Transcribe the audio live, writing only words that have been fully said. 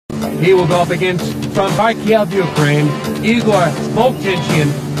He will go up against, from Kharkiv, Ukraine, Igor Vovchinkin.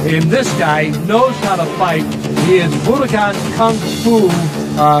 And this guy knows how to fight. He is Budokan Kung Fu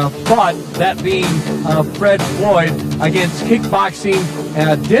fought, that being Fred Floyd, against kickboxing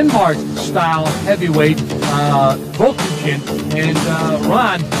Denmark-style heavyweight Vovchinkin and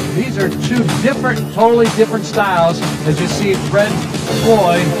Ron. These are two totally different styles. As you see, Fred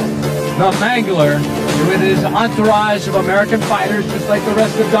Floyd, the Mangler, with his entourage of American fighters, just like the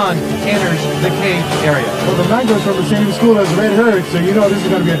rest of Don, enters the cage area. Well, the Mangler's from the same school as Red Herd, so you know this is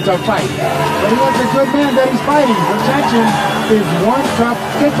going to be a tough fight. But he has a good man that he's fighting. Protection is one tough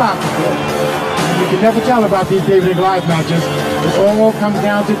kickboxer. And you can never tell about these David and Goliath matches. It all comes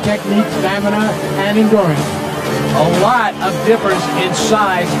down to technique, stamina, and endurance. A lot of difference in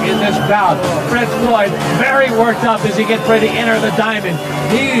size in this bout. Fred Floyd very worked up as he gets ready to enter the diamond.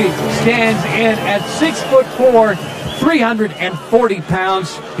 He stands in at 6'4", 340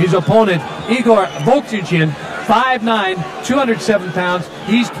 pounds. His opponent, Igor Vovchinkin, 5'9", 207 pounds.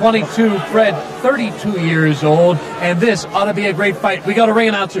 He's 22. Fred, 32 years old. And this ought to be a great fight. We go to ring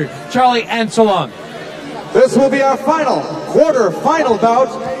announcer Charlie Anselon. This will be our quarter-final bout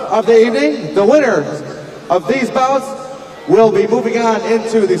of the evening. The winner of these bouts will be moving on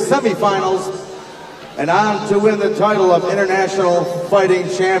into the semifinals and on to win the title of International Fighting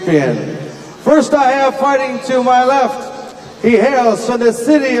Champion. First I have fighting to my left. He hails from the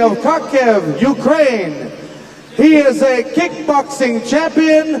city of Kharkiv, Ukraine. He is a kickboxing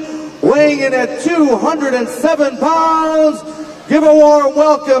champion, weighing in at 207 pounds. Give a warm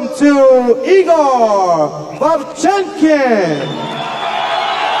welcome to Igor Vovchinkin.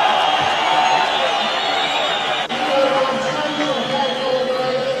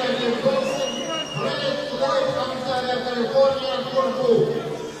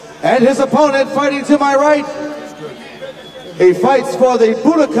 And his opponent fighting to my right, he fights for the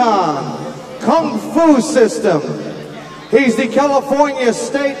Budokan Kung Fu system. He's the California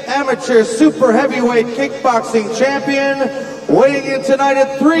State Amateur Super Heavyweight Kickboxing Champion, weighing in tonight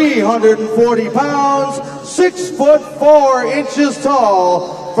at 340 pounds, 6'4"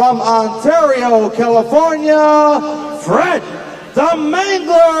 tall, from Ontario, California, Fred the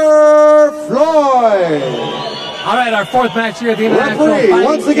Mangler Floyd. All right, our fourth match here at the International Referee, Fighting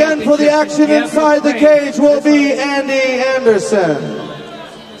once again for the action inside the cage, will be Andy Anderson.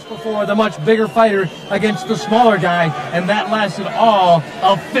 Before, the much bigger fighter against the smaller guy, and that lasted all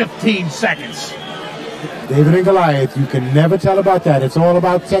of 15 seconds. David and Goliath, you can never tell about that. It's all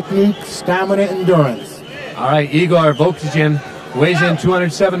about technique, stamina, endurance. All right, Igor Vovchinkin weighs in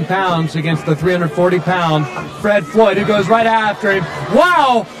 207 pounds against the 340-pound Fred Floyd, who goes right after him.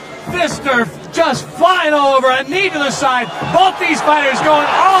 Wow! Fister just flying all over, a knee to the side. Both these fighters going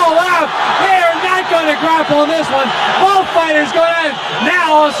all out. They are not going to grapple in this one. Both fighters going at it.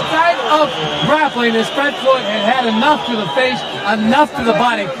 Now a start of grappling as Fred Floyd had enough to the face, enough to the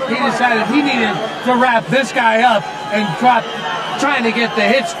body. He decided he needed to wrap this guy up and trying to get the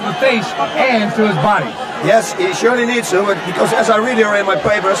hits to the face and to his body. Yes, he surely needs to, because as I read here in my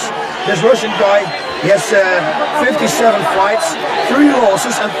papers, this Russian guy, he has 57 fights, 3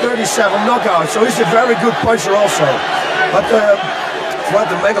 losses and 37 knockouts, so he's a very good puncher also. But Fred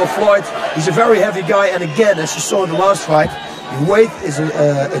the Mangler Floyd, he's a very heavy guy, and again, as you saw in the last fight, weight is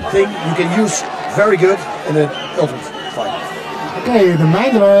a thing you can use very good in an ultimate fight. Okay, the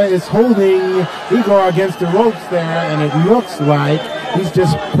Mangler is holding Igor against the ropes there, and it looks like he's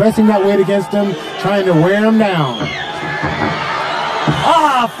just pressing that weight against him, trying to wear him down.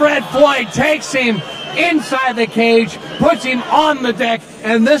 Fred Floyd takes him inside the cage, puts him on the deck,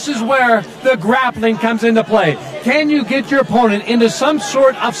 and this is where the grappling comes into play. Can you get your opponent into some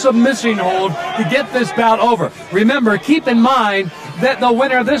sort of submission hold to get this bout over? Remember, keep in mind that the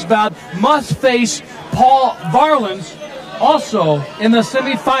winner of this bout must face Paul Varlins also in the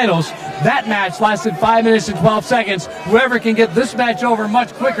semifinals. That match lasted 5 minutes and 12 seconds. Whoever can get this match over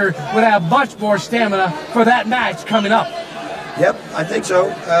much quicker would have much more stamina for that match coming up. Yep, I think so.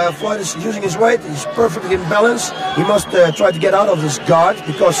 Floyd is using his weight. He's perfectly in balance. He must try to get out of this guard,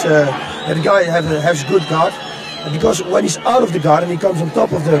 because the guy has good guard. And because when he's out of the guard and he comes on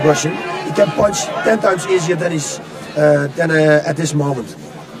top of the Russian, he can punch 10 times easier than at this moment.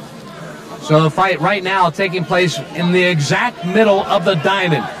 So the fight right now taking place in the exact middle of the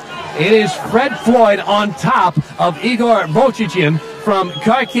diamond. It is Fred Floyd on top of Igor Vovchinkin from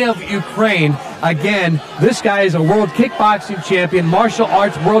Kharkiv, Ukraine. Again, this guy is a world kickboxing champion, martial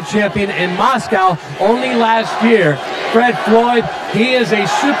arts world champion in Moscow only last year. Fred Floyd, he is a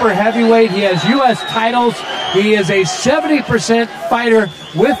super heavyweight. He has U.S. titles. He is a 70% fighter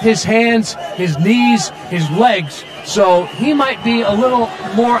with his hands, his knees, his legs. So he might be a little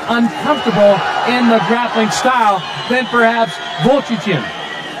more uncomfortable in the grappling style than perhaps Volchichin.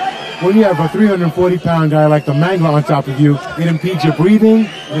 When you have a 340-pound guy like the Mangler on top of you, it impedes your breathing,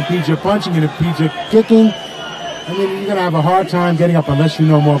 it impedes your punching, it impedes your kicking. I mean, you're going to have a hard time getting up unless you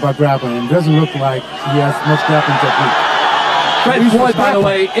know more about grappling. It doesn't look like he has much grappling technique. Fred Floyd, by the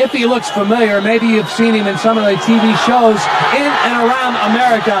way, if he looks familiar, maybe you've seen him in some of the TV shows in and around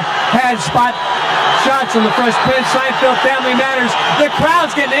America, had spot shots on the Fresh Prince, Seinfeld, Family Matters. The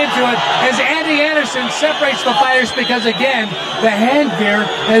crowd's getting into it as Andy Anderson separates the fighters because, again, the hand gear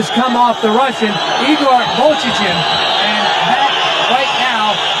has come off the Russian, Igor Volchichin, and that right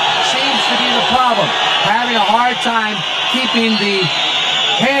now seems to be the problem. Having a hard time keeping the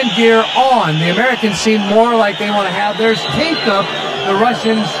hand gear on. The Americans seem more like they want to have theirs taped up. The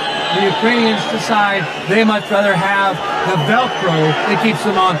Russians, the Ukrainians decide they much rather have the Velcro that keeps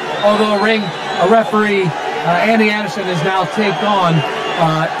them on. Although a referee, Andy Anderson, has now taped on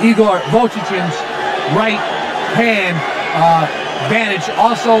Igor Volchichin's right hand bandage,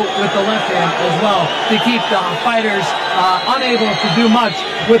 also with the left hand as well, to keep the fighters unable to do much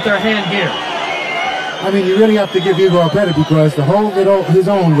with their hand gear. I mean, you really have to give Igor credit because to hold it his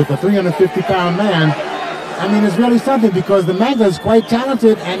own with a 350-pound man, I mean, it's really something because the Mangler is quite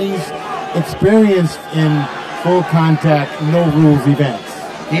talented and he's experienced in full contact, no rules events.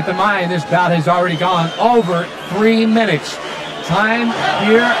 Keep in mind, this bout has already gone over 3 minutes. Time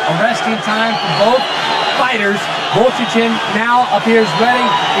here, arresting time for both fighters. Volchichin now appears ready.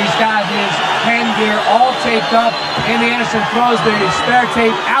 He's got his hand gear all taped up. Andy Anderson throws the spare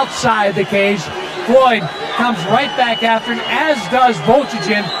tape outside the cage. Floyd comes right back after him, as does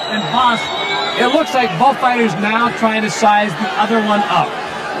Volchichin and Boss. It looks like both fighters now trying to size the other one up.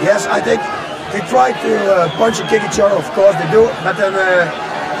 Yes, I think they try to punch and kick each other, of course they do, but then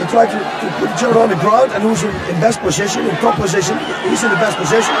they try to put each other on the ground, and who's in best position, in top position, he's in the best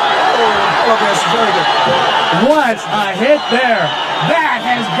position. Oh, that's very good. What a hit there. That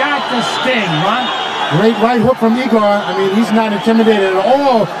has got to sting, Ron. Great right hook from Igor. I mean, he's not intimidated at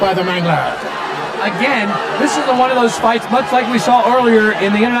all by the Mangler. Again, this is one of those fights, much like we saw earlier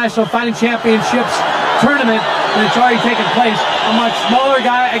in the International Fighting Championships tournament that's already taken place. A much smaller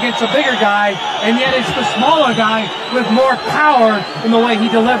guy against a bigger guy, and yet it's the smaller guy with more power in the way he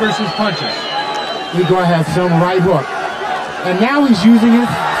delivers his punches. Igor has some right hook. And now he's using his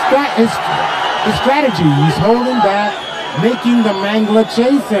strategy. He's holding back, making the Mangler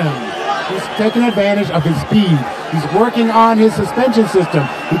chase him. He's taking advantage of his speed. He's working on his suspension system.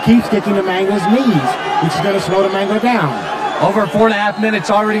 He keeps kicking the Mangler's knees, which is going to slow the Mangler down. Over 4.5 minutes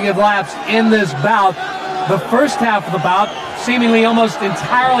already elapsed in this bout. The first half of the bout seemingly almost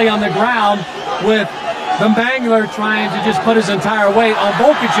entirely on the ground, with the Mangler trying to just put his entire weight on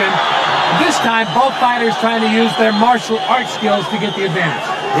Volchichin. This time, both fighters trying to use their martial arts skills to get the advantage.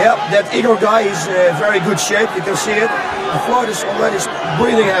 Yep, that Igor guy is in very good shape. You can see it. The Floyd is already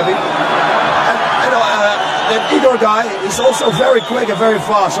breathing heavy. And that Igor guy is also very quick and very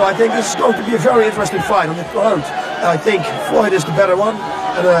fast. So I think this is going to be a very interesting fight on the ground. I think Floyd is the better one,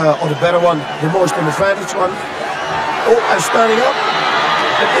 or the better one, the most advantage one. Oh, and standing up.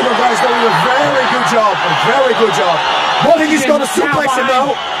 And Igor guy is doing a very good job. A very good job. I think he's going to suplex him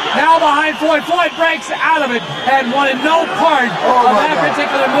now. Now behind Floyd. Floyd breaks out of it and wanted no part of that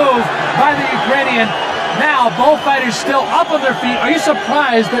particular move by the Ukrainian. Now, both fighters still up on their feet. Are you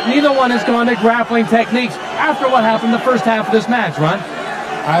surprised that neither one has gone to grappling techniques after what happened the first half of this match, Ron?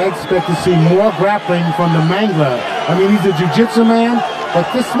 I expect to see more grappling from the Mangler. I mean, he's a jiu-jitsu man, but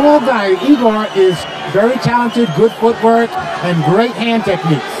this small guy, Igor, is very talented, good footwork, and great hand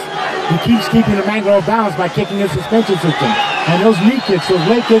techniques. He keeps keeping the Mangler balanced by kicking his suspension system. And those knee kicks, those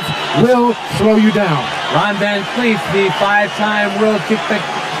leg kicks, will slow you down. Ron Van Cleef, the 5-time world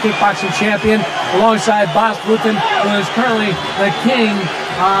kickboxing champion, alongside Bas Rutten, who is currently the king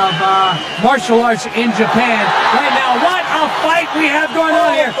of martial arts in Japan. Right now, what a fight we have going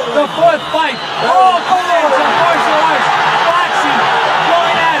on here. The fourth fight. All kinds of martial arts, boxing,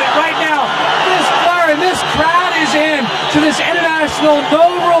 going at it right now. This flurry, this crowd is in to this international no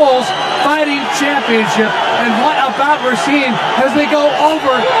rules fighting championship. And what a bout we're seeing as they go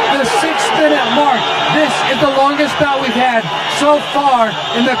over the 6-minute mark. This is the longest bout we've had so far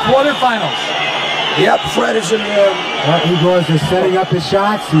in the quarterfinals. Yep, Fred is in Igor is just setting up his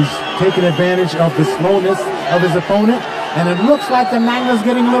shots. He's taking advantage of the slowness of his opponent. And it looks like the Mangler's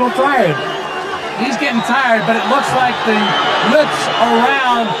getting a little tired. He's getting tired, but it looks like the lips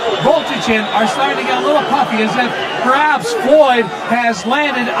around Voltichin are starting to get a little puffy, as if perhaps Floyd has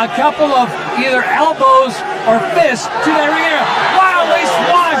landed a couple of either elbows or fists to the rear. Wow, they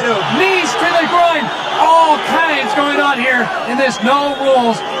swung! Knees to the groin! All kinds going on here in this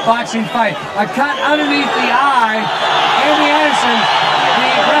no-rules boxing fight. A cut underneath the eye. Andy Anderson, the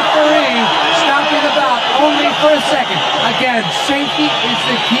referee, stopping the bout only for a second. Again, safety is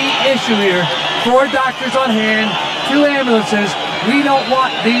the key issue here. 4 doctors on hand, 2 ambulances. We don't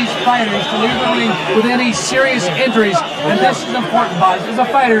want these fighters to leave the ring with any serious injuries, and this is important, Boz. As a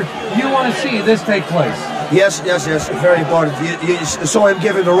fighter, you want to see this take place. Yes, very important. You saw him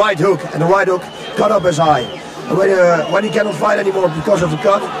give him the right hook, and the right hook cut up his eye. And when he cannot fight anymore because of the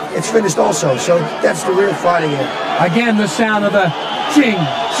cut, it's finished also. So that's the real fighting here. Again, the sound of the ching,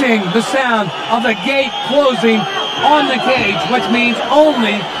 ching, the sound of the gate closing on the cage, which means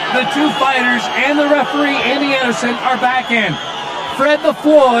only the 2 fighters and the referee, Andy Anderson, are back in. Fred the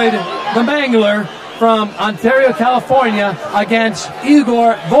Floyd, the Mangler, from Ontario, California, against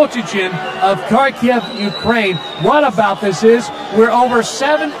Igor Voltichin of Kharkiv, Ukraine. What about this is, we're over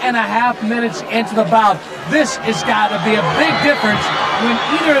 7.5 minutes into the bout. This has got to be a big difference when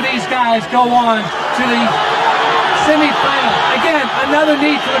either of these guys go on to the semifinal. Again, another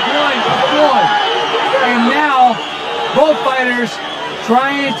knee to the groin of Floyd. And now, both fighters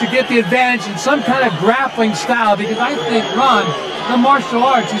trying to get the advantage in some kind of grappling style, because I think, Ron, the martial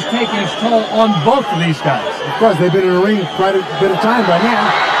arts is taking its toll on both of these guys. Of course, they've been in the ring quite a bit of time by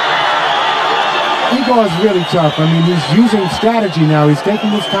now. Igor is really tough. I mean, he's using strategy now. He's taking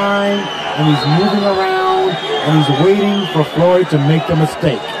his time, and he's moving around, and he's waiting for Floyd to make the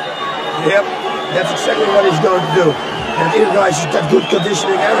mistake. Yep, that's exactly what he's going to do. And either guys, he's got good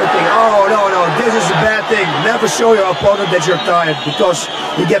conditioning, everything. Oh, no, this is a bad thing. Never show your opponent that you're tired, because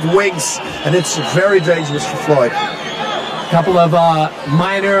you get wings, and it's very dangerous for Floyd. Couple of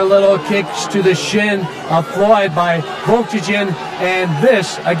minor little kicks to the shin of Floyd by Voltichin, and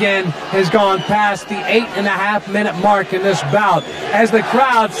this again has gone past the 8.5 minute mark in this bout. As the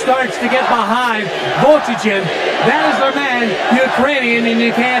crowd starts to get behind Voltichin, that is their man, Ukrainian, and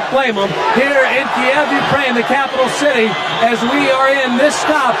you can't blame him. Here in Kiev, Ukraine, the capital city, as we are in this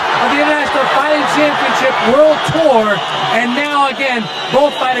stop of the International Fighting Championship World Tour, and now again,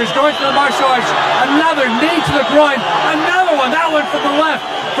 both fighters going to the martial arts. Another knee to the groin, another one, that one from the left,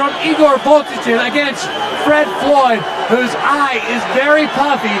 from Igor Voltichin against Fred Floyd, whose eye is very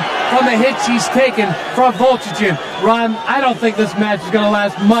puffy from the hits he's taken from Voltichin. Ron, I don't think this match is going to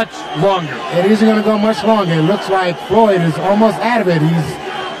last much longer. It isn't going to go much longer. It looks like Floyd is almost out of it. He's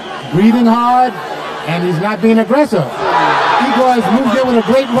breathing hard, and he's not being aggressive. Igor has moved in with a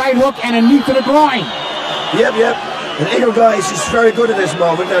great right hook and a knee to the groin. Yep. And Igor guys is very good at this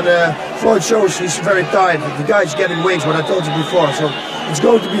moment, and Floyd shows he's very tired. The guy's getting wings, what I told you before. So it's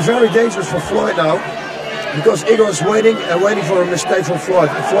going to be very dangerous for Floyd now, because Igor is waiting for a mistake from Floyd.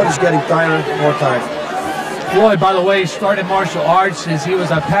 And Floyd is getting tired, more tired. Floyd, by the way, started martial arts since he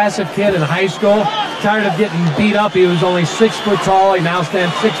was a passive kid in high school. Tired of getting beat up. He was only 6 foot tall. He now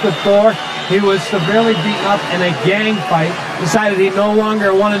stands 6'4". He was severely beaten up in a gang fight. Decided he no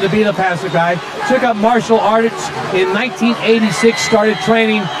longer wanted to be the passive guy. Took up martial arts in 1986. Started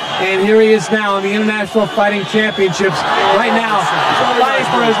training, and here he is now in the International Fighting Championships. Right now, fighting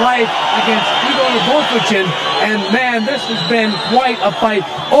for his life against Igor Voltichin. And man, this has been quite a fight.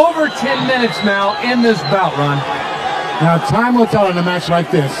 Over 10 minutes now in this bout, Ron. Now, time will tell in a match like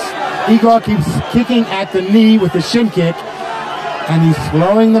this. Igor keeps kicking at the knee with the shin kick, and he's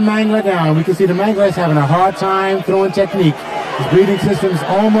slowing the Mangler down. We can see the Mangler is having a hard time throwing technique. His breathing system's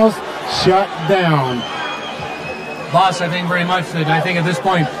almost shut down. Boss, I think very much that I think at this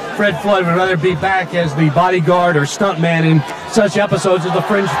point, Fred Floyd would rather be back as the bodyguard or stuntman in such episodes of The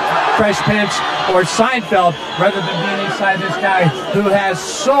Fresh Prince or Seinfeld, rather than being inside this guy who has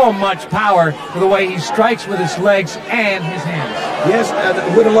so much power with the way he strikes with his legs and his hands. Yes,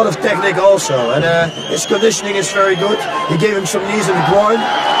 and with a lot of technique also, and his conditioning is very good. He gave him some knees in the groin.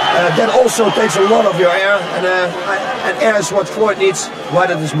 That also takes a lot of your air, and air is what Floyd needs right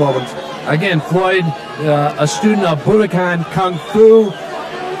at this moment. Again, Floyd, a student of Budokan Kung Fu.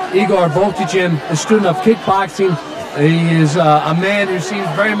 Igor Voltichin, a student of kickboxing. He is a man who seems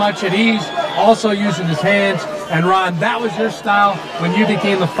very much at ease, also using his hands. And Ron, that was your style when you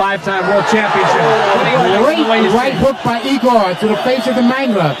became the 5-time world championship. Great right hook by Igor to the face of the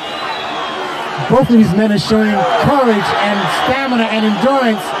Mangler. Both of these men are showing courage and stamina and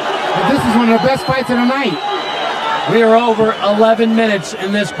endurance. And this is one of the best fights of the night. We are over 11 minutes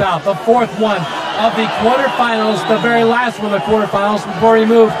in this bout, the fourth one of the quarterfinals, the very last one of the quarterfinals before we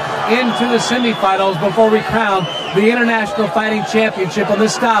move into the semifinals before we crown the International Fighting Championship on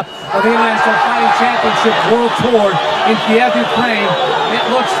this stop of the International Fighting Championship World Tour in Kiev, Ukraine. It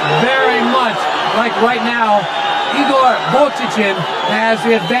looks very much like right now Igor Volchichin has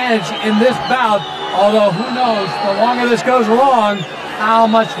the advantage in this bout, although who knows, the longer this goes along, how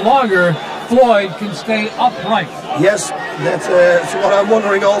much longer Floyd can stay upright. Yes, that's what I'm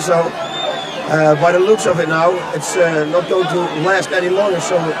wondering also. By the looks of it now, it's not going to last any longer,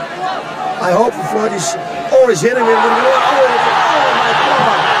 so I hope Floyd is always hitting him with oh my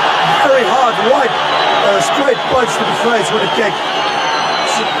God, very hard, right, straight punch to the face with a kick.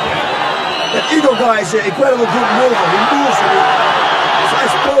 That Eagle guy is an incredible good mover. He moves and he's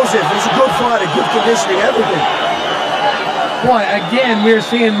explosive. He's a good fighter, good conditioning, everything. Boy, again, we're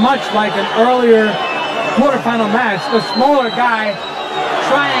seeing much like an earlier quarterfinal match. The smaller guy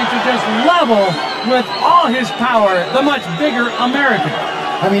trying to just level with all his power the much bigger American.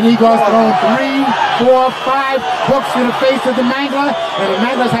 I mean, Igor's thrown 3, 4, 5 hooks to the face of the Mangler, and the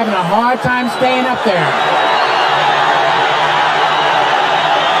Mangler's having a hard time staying up there.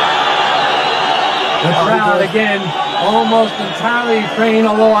 The crowd, again, almost entirely Ukraine,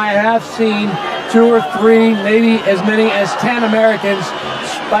 although I have seen 2 or 3, maybe as many as 10 Americans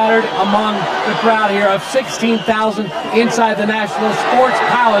spattered among the crowd here of 16,000 inside the National Sports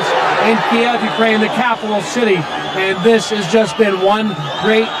Palace in Kiev, Ukraine, the capital city. And this has just been one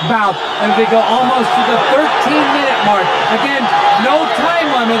great bout. And we go almost to the 13-minute mark. Again, no time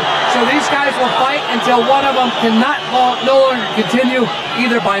limit, so these guys will fight until one of them cannot no longer continue,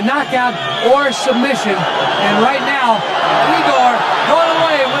 either by knockout or submission. And right now, Igor going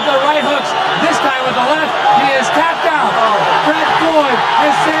away with the right hooks, this time with the left. He is tapped out. Fred Floyd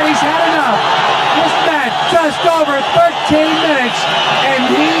has said he's had enough. This match just over 13 minutes, and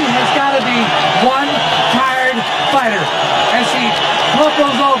he has got to be one tired fighter. As he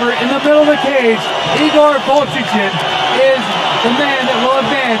crumples over in the middle of the cage, Igor Volchichin is the man that will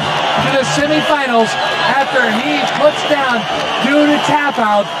advance to the semifinals after he puts down, due to tap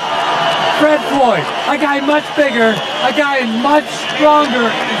out, Fred Floyd, a guy much bigger, a guy much stronger,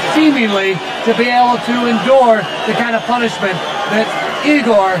 seemingly, to be able to endure the kind of punishment that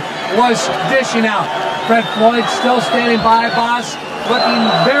Igor was dishing out. Fred Floyd still standing by, boss, looking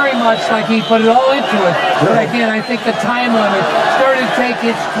very much like he put it all into it. But again, I think the time limit started to take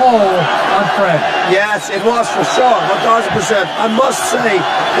its toll on Fred. Yes, it was for sure, 1,000%. I must say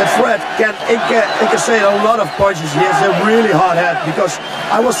that Fred can incassate a lot of punches. He has a really hard head, because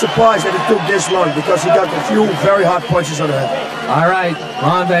I was surprised that it took this long, because he got a few very hard punches on the head. All right,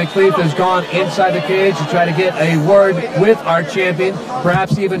 Ron Van Cleef has gone inside the cage to try to get a word with our champion,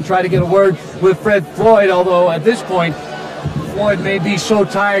 perhaps even try to get a word with Fred Floyd, although at this point, Floyd may be so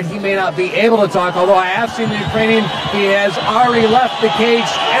tired he may not be able to talk, although I have seen the Ukrainian, he has already left the cage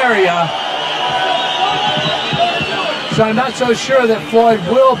area. So I'm not so sure that Floyd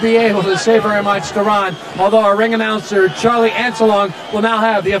will be able to say very much to Ron, although our ring announcer, Charlie Anselong, will now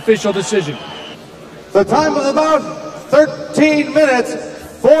have the official decision. The time is about 13 minutes,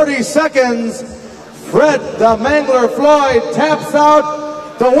 40 seconds. Fred the Mangler Floyd taps out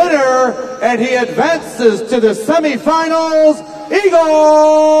the winner, and he advances to the semifinals,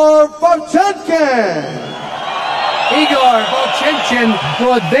 Igor Volchichin. Igor Volchichin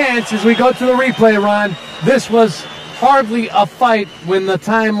will advance as we go to the replay, Ron. This was hardly a fight when the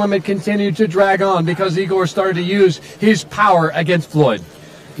time limit continued to drag on, because Igor started to use his power against Floyd.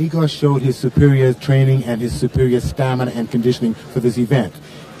 Igor showed his superior training and his superior stamina and conditioning for this event.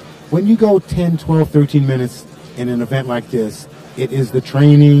 When you go 10, 12, 13 minutes in an event like this, it is the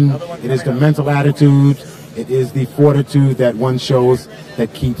training, it is the mental attitude, it is the fortitude that one shows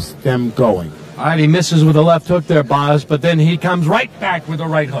that keeps them going. All right, he misses with a left hook there, Boz, but then he comes right back with a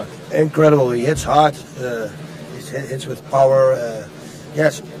right hook. Incredible. He hits hard. He hits with power.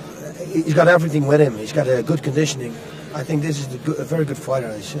 Yes, he's got everything with him. He's got a good conditioning. I think this is a very good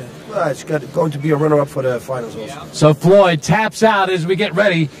fighter. He's going to be a runner-up for the finals also. So Floyd taps out as we get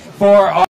ready for our